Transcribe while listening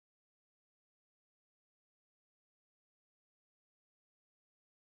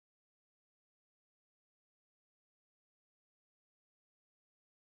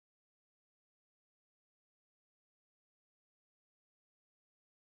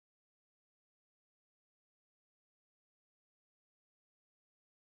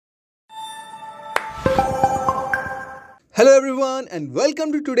Hello everyone and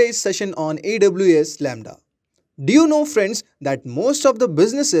welcome to today's session on AWS Lambda. Do you know friends that most of the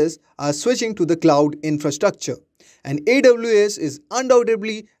businesses are switching to the cloud infrastructure and AWS is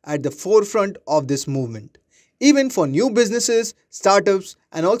undoubtedly at the forefront of this movement, even for new businesses, startups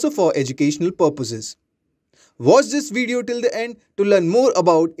and also for educational purposes. Watch this video till the end to learn more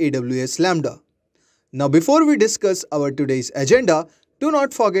about AWS Lambda. Now before we discuss our today's agenda, do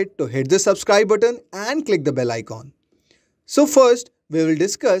not forget to hit the subscribe button and click the bell icon. So first, we will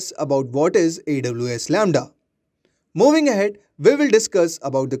discuss about what is AWS Lambda. Moving ahead, we will discuss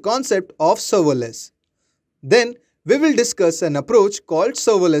about the concept of serverless. Then, we will discuss an approach called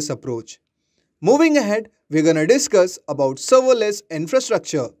Serverless Approach. Moving ahead, we're going to discuss about Serverless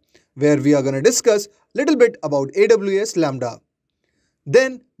Infrastructure, where we are going to discuss little bit about AWS Lambda.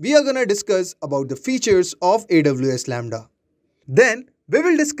 Then, we are going to discuss about the features of AWS Lambda. Then, we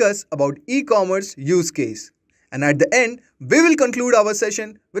will discuss about e-commerce use case. And at the end, we will conclude our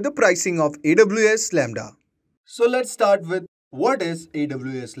session with the pricing of AWS Lambda. So let's start with what is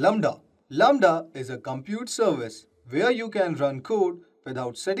AWS Lambda. Lambda is a compute service where you can run code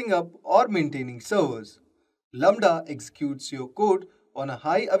without setting up or maintaining servers. Lambda executes your code on a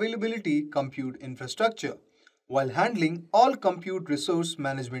high availability compute infrastructure while handling all compute resource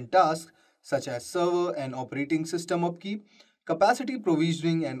management tasks such as server and operating system upkeep, capacity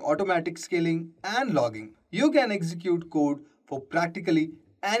provisioning and automatic scaling, and logging. You can execute code for practically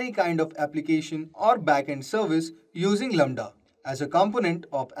any kind of application or backend service using Lambda. As a component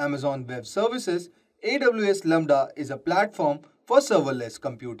of Amazon Web Services, AWS Lambda is a platform for serverless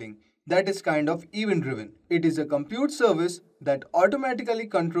computing that is kind of event-driven. It is a compute service that automatically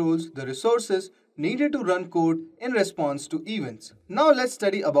controls the resources needed to run code in response to events. Now let's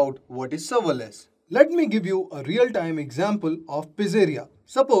study about what is serverless. Let me give you a real-time example of pizzeria.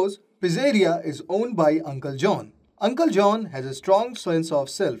 Suppose pizzeria is owned by Uncle John. Uncle John has a strong sense of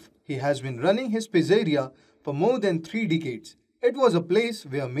self. He has been running his pizzeria for more than 3 decades. It was a place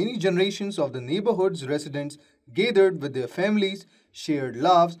where many generations of the neighborhood's residents gathered with their families, shared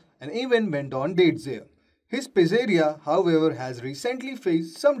laughs, and even went on dates there. His pizzeria, however, has recently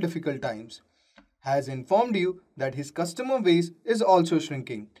faced some difficult times. Has informed you that his customer base is also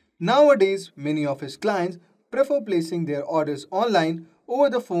shrinking. Nowadays, many of his clients prefer placing their orders online over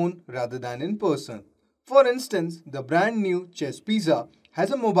the phone rather than in person. For instance, the brand new Chess Pizza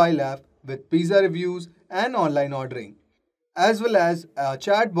has a mobile app with pizza reviews and online ordering, as well as a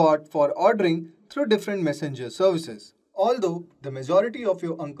chatbot for ordering through different messenger services. Although the majority of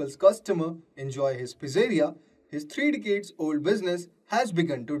your uncle's customers enjoy his pizzeria, his 3 decades old business has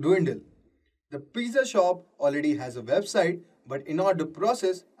begun to dwindle. The pizza shop already has a website, but in order to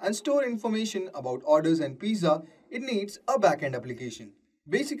process and store information about orders and pizza, it needs a backend application.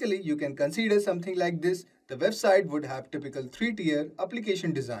 Basically, you can consider something like this. The website would have typical 3-tier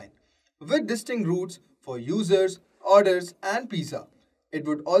application design with distinct routes for users, orders, and pizza. It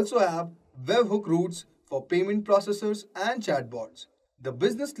would also have webhook routes for payment processors and chatbots. The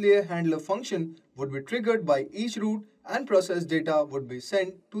business layer handler function would be triggered by each route and processed data would be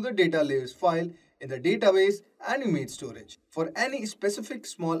sent to the data layers file in the database and image storage. For any specific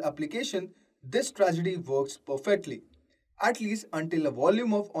small application, this strategy works perfectly, at least until a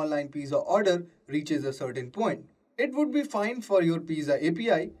volume of online pizza order reaches a certain point. It would be fine for your pizza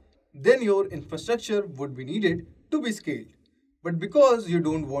API, then your infrastructure would be needed to be scaled. But because you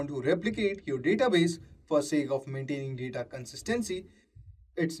don't want to replicate your database for sake of maintaining data consistency,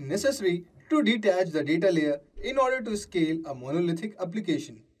 it's necessary to detach the data layer in order to scale a monolithic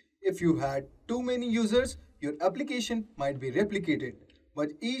application. If you had too many users, your application might be replicated, but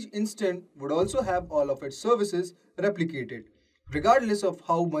each instance would also have all of its services replicated, regardless of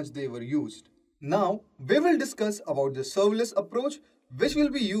how much they were used. Now, we will discuss about the serverless approach, which will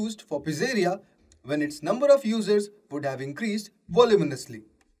be used for pizzeria when its number of users would have increased voluminously.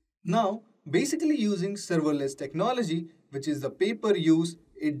 Now, basically using serverless technology, which is the pay-per-use,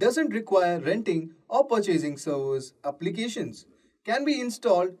 it doesn't require renting or purchasing servers. Applications can be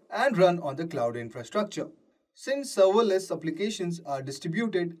installed and run on the cloud infrastructure. Since serverless applications are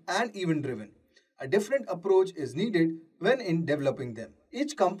distributed and event-driven, a different approach is needed when in developing them.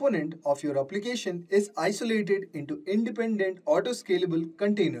 Each component of your application is isolated into independent auto-scalable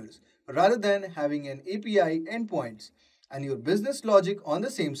containers rather than having an API endpoints and your business logic on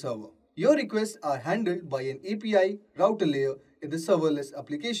the same server. Your requests are handled by an API router layer in the serverless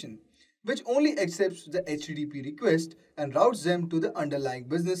application, which only accepts the HTTP request and routes them to the underlying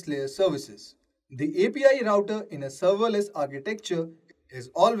business layer services. The API router in a serverless architecture is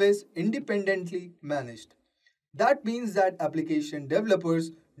always independently managed. That means that application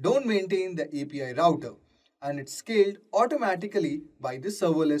developers don't maintain the API router and it's scaled automatically by the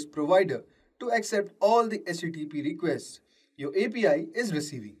serverless provider to accept all the HTTP requests your API is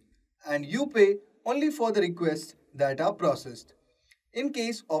receiving, and you pay only for the requests that are processed. In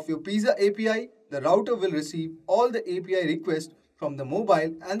case of your Pizza API, the router will receive all the API requests from the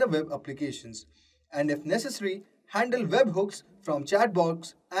mobile and the web applications, and if necessary, handle webhooks from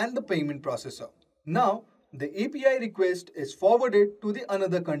chatbots and the payment processor. Now, the API request is forwarded to the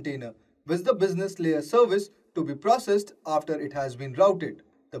another container with the business layer service to be processed after it has been routed.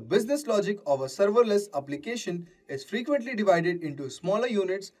 The business logic of a serverless application is frequently divided into smaller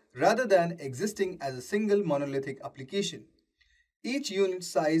units rather than existing as a single monolithic application. Each unit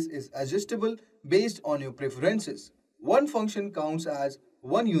size is adjustable based on your preferences. One function counts as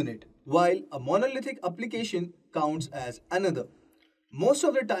one unit, while a monolithic application counts as another. Most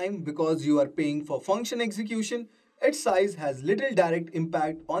of the time, because you are paying for function execution, its size has little direct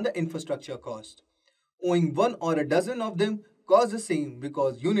impact on the infrastructure cost. Owning one or a dozen of them costs the same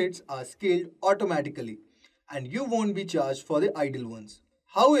because units are scaled automatically and you won't be charged for the idle ones.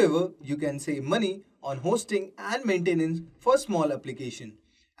 However, you can save money on hosting and maintenance for small application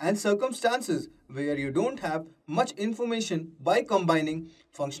and circumstances where you don't have much information by combining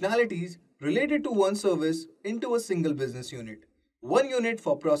functionalities related to one service into a single business unit. One unit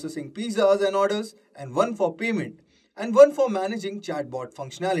for processing pizzas and orders, and one for payment, and one for managing chatbot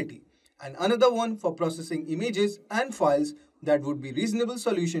functionality, and another one for processing images and files that would be reasonable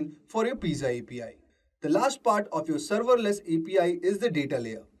solution for your Pizza API. The last part of your serverless API is the data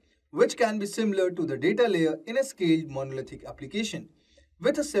layer, which can be similar to the data layer in a scaled monolithic application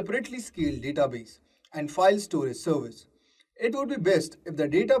with a separately scaled database and file storage service. It would be best if the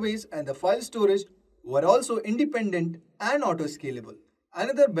database and the file storage were also independent and auto-scalable.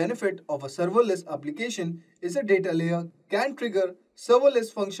 Another benefit of a serverless application is a data layer can trigger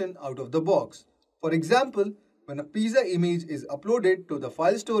serverless function out of the box. For example, when a pizza image is uploaded to the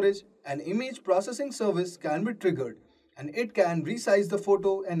file storage, an image processing service can be triggered and it can resize the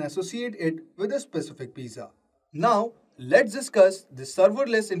photo and associate it with a specific pizza. Now, let's discuss the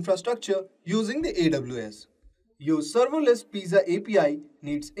serverless infrastructure using the AWS. Your serverless Pizza API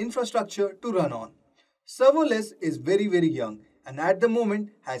needs infrastructure to run on. Serverless is very young and at the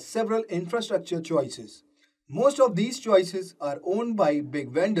moment has several infrastructure choices. Most of these choices are owned by big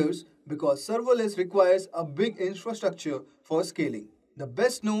vendors because serverless requires a big infrastructure for scaling. The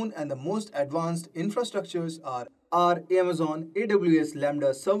best known and the most advanced infrastructures are Amazon AWS Lambda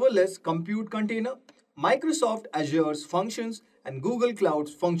serverless compute container, Microsoft Azure's functions, and Google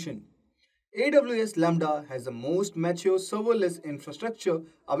Cloud's function. AWS Lambda has the most mature serverless infrastructure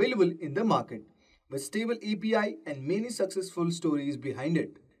available in the market, with stable API and many successful stories behind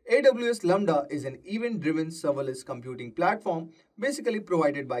it. AWS Lambda is an event-driven serverless computing platform basically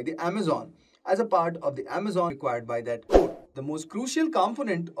provided by the Amazon as a part of the Amazon required by that code. The most crucial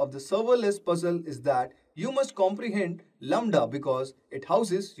component of the serverless puzzle is that you must comprehend Lambda because it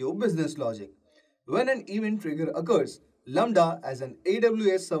houses your business logic. When an event trigger occurs, Lambda as an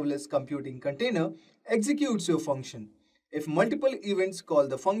AWS serverless computing container executes your function. If multiple events call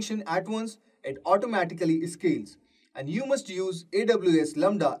the function at once, it automatically scales. And you must use AWS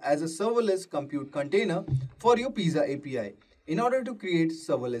Lambda as a serverless compute container for your Pizza API in order to create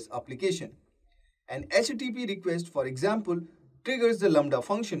serverless application. An HTTP request, for example, triggers the Lambda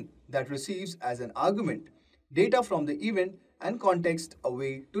function that receives as an argument data from the event and context a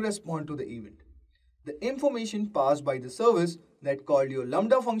way to respond to the event. The information passed by the service that called your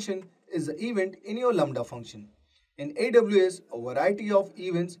Lambda function is the event in your Lambda function. In AWS, a variety of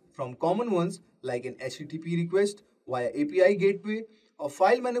events from common ones like an HTTP request via API gateway or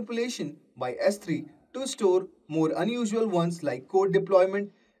file manipulation by S3 to store more unusual ones like code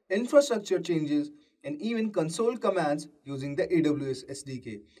deployment, infrastructure changes, and even console commands using the AWS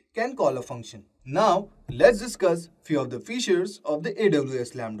SDK can call a function. Now, let's discuss few of the features of the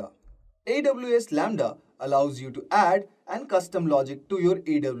AWS Lambda. AWS Lambda allows you to add and custom logic to your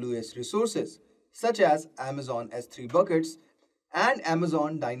AWS resources, such as Amazon S3 buckets and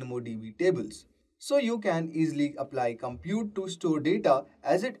Amazon DynamoDB tables. So you can easily apply compute to store data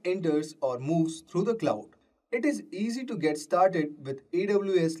as it enters or moves through the cloud. It is easy to get started with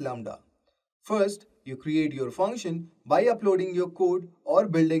AWS Lambda. First, you create your function by uploading your code or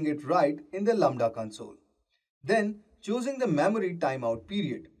building it right in the Lambda console. Then, choosing the memory timeout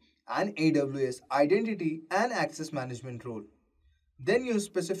period and AWS identity and access management role. Then you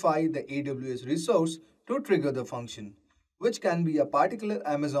specify the AWS resource to trigger the function, which can be a particular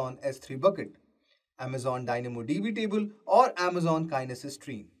Amazon S3 bucket, Amazon DynamoDB table, or Amazon Kinesis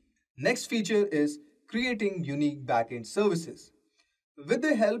stream. Next feature is creating unique backend services. With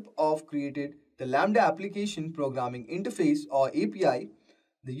the help of created the Lambda application programming interface or API.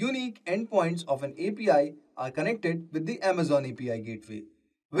 The unique endpoints of an API are connected with the Amazon API gateway,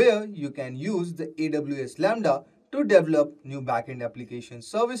 where you can use the AWS Lambda to develop new backend application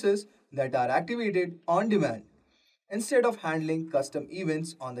services that are activated on demand. Instead of handling custom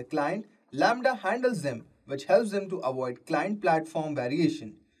events on the client, Lambda handles them, which helps them to avoid client platform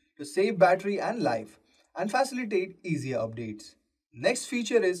variation, to save battery and life, and facilitate easier updates. Next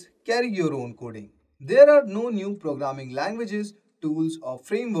feature is carry your own coding. There are no new programming languages, tools, or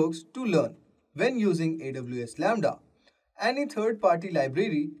frameworks to learn when using AWS Lambda. Any third-party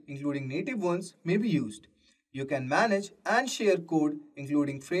library, including native ones, may be used. You can manage and share code,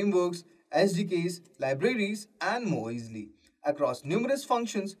 including frameworks, SDKs, libraries, and more easily across numerous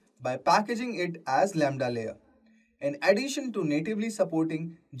functions by packaging it as Lambda layer. In addition to natively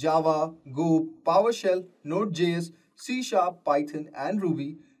supporting Java, Go, PowerShell, Node.js, C#, Python, and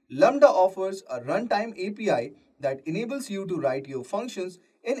Ruby, Lambda offers a runtime API that enables you to write your functions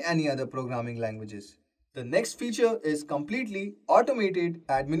in any other programming languages. The next feature is completely automated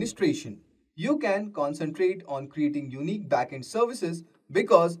administration. You can concentrate on creating unique backend services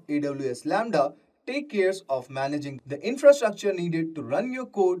because AWS Lambda takes care of managing the infrastructure needed to run your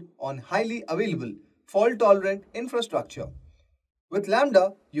code on highly available, fault-tolerant infrastructure. With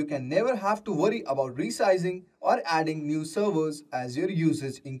Lambda, you can never have to worry about resizing or adding new servers as your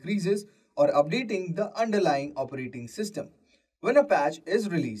usage increases or updating the underlying operating system. When a patch is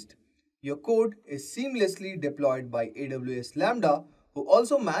released, your code is seamlessly deployed by AWS Lambda, who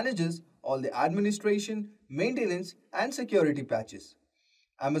also manages all the administration, maintenance, and security patches.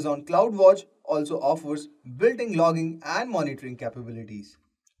 Amazon CloudWatch also offers built-in logging and monitoring capabilities.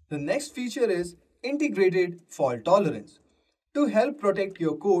 The next feature is integrated fault tolerance. To help protect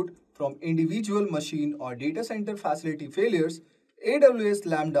your code from individual machine or data center facility failures, AWS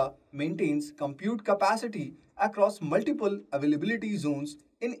Lambda maintains compute capacity across multiple availability zones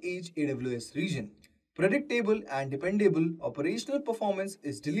in each AWS region. Predictable and dependable operational performance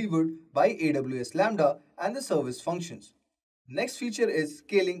is delivered by AWS Lambda and the service functions. Next feature is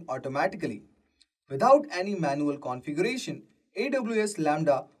scaling automatically. Without any manual configuration, AWS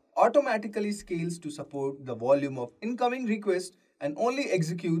Lambda automatically scales to support the volume of incoming requests and only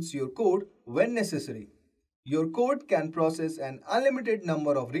executes your code when necessary. Your code can process an unlimited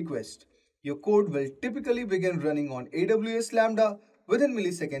number of requests. Your code will typically begin running on AWS Lambda within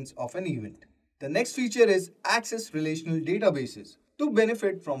milliseconds of an event. The next feature is access relational databases. To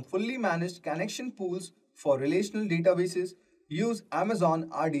benefit from fully managed connection pools for relational databases, use Amazon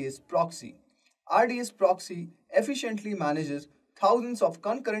RDS Proxy. RDS Proxy efficiently manages thousands of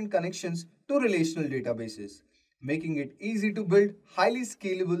concurrent connections to relational databases, making it easy to build highly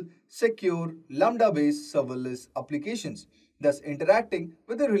scalable, secure, Lambda-based serverless applications, thus interacting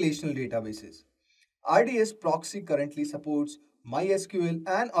with the relational databases. RDS Proxy currently supports MySQL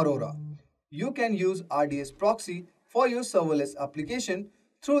and Aurora. You can use RDS Proxy for your serverless application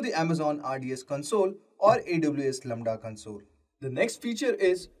through the Amazon RDS console or AWS Lambda console. The next feature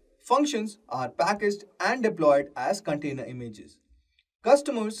is functions are packaged and deployed as container images.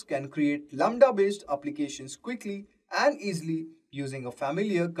 Customers can create Lambda-based applications quickly and easily using a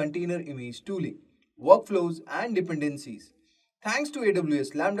familiar container image tooling, workflows, and dependencies. Thanks to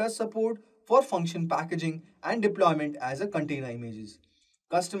AWS Lambda's support for function packaging and deployment as a container images.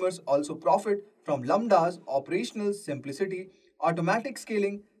 Customers also profit from Lambda's operational simplicity, automatic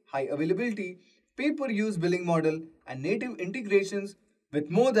scaling, high availability, pay-per-use billing model, and native integrations with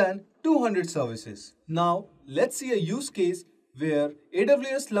more than 200 services. Now, let's see a use case where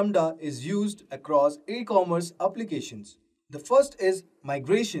AWS Lambda is used across e-commerce applications. The first is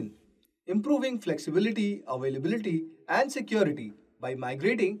migration, improving flexibility, availability, and security by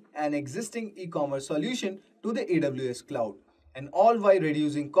migrating an existing e-commerce solution to the AWS cloud, and all while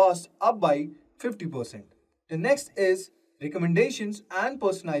reducing costs up by 50%. The next is recommendations and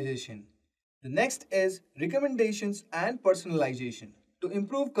personalization. To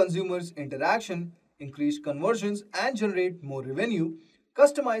improve consumers' interaction, increase conversions, and generate more revenue,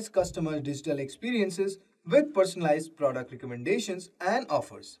 customize customer digital experiences with personalized product recommendations and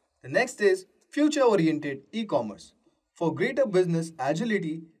offers. The next is future-oriented e-commerce. For greater business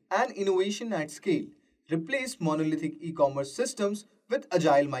agility and innovation at scale, replace monolithic e-commerce systems with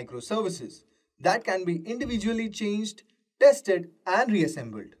agile microservices that can be individually changed, tested, and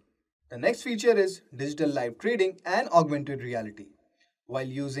reassembled. The next feature is digital live trading and augmented reality. While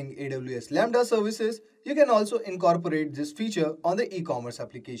using AWS Lambda services, you can also incorporate this feature on the e-commerce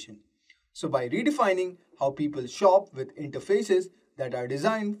application. So by redefining how people shop with interfaces that are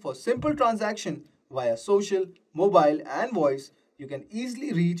designed for simple transaction via social, mobile, and voice, you can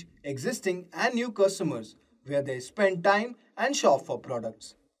easily reach existing and new customers where they spend time and shop for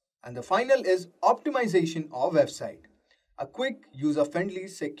products. And the final is optimization of website. A quick, user-friendly,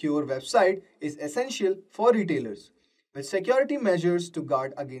 secure website is essential for retailers. With security measures to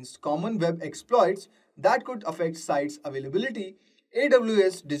guard against common web exploits that could affect sites' availability,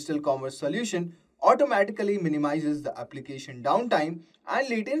 AWS Digital Commerce Solution automatically minimizes the application downtime and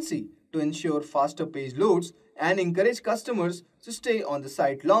latency to ensure faster page loads and encourage customers to stay on the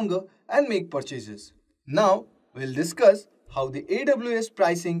site longer and make purchases. Now, we'll discuss how the AWS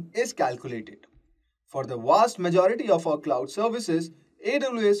pricing is calculated. For the vast majority of our cloud services,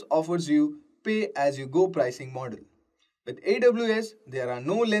 AWS offers you pay-as-you-go pricing model. With AWS, there are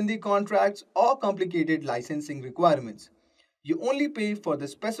no lengthy contracts or complicated licensing requirements. You only pay for the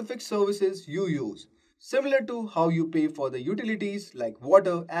specific services you use, similar to how you pay for the utilities like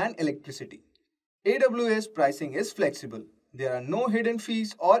water and electricity. AWS pricing is flexible. There are no hidden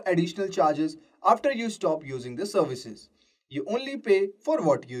fees or additional charges after you stop using the services. You only pay for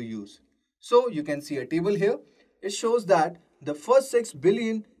what you use. So you can see a table here. It shows that the first 6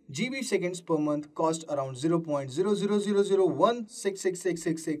 billion GB seconds per month cost around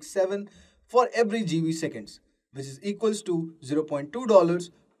 0.00001666667 for every GB seconds, which is equals to $0.2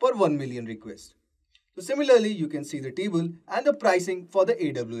 per 1 million requests. So similarly, you can see the table and the pricing for the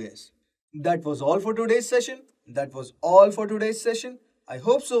AWS. That was all for today's session. I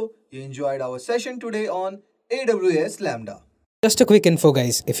hope so you enjoyed our session today on AWS Lambda. Just a quick info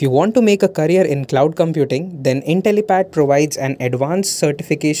guys, if you want to make a career in cloud computing, then Intellipaat provides an advanced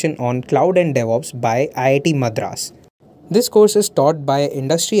certification on cloud and DevOps by IIT Madras. This course is taught by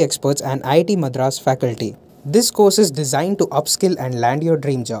industry experts and IIT Madras faculty. This course is designed to upskill and land your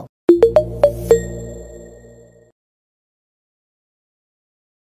dream job.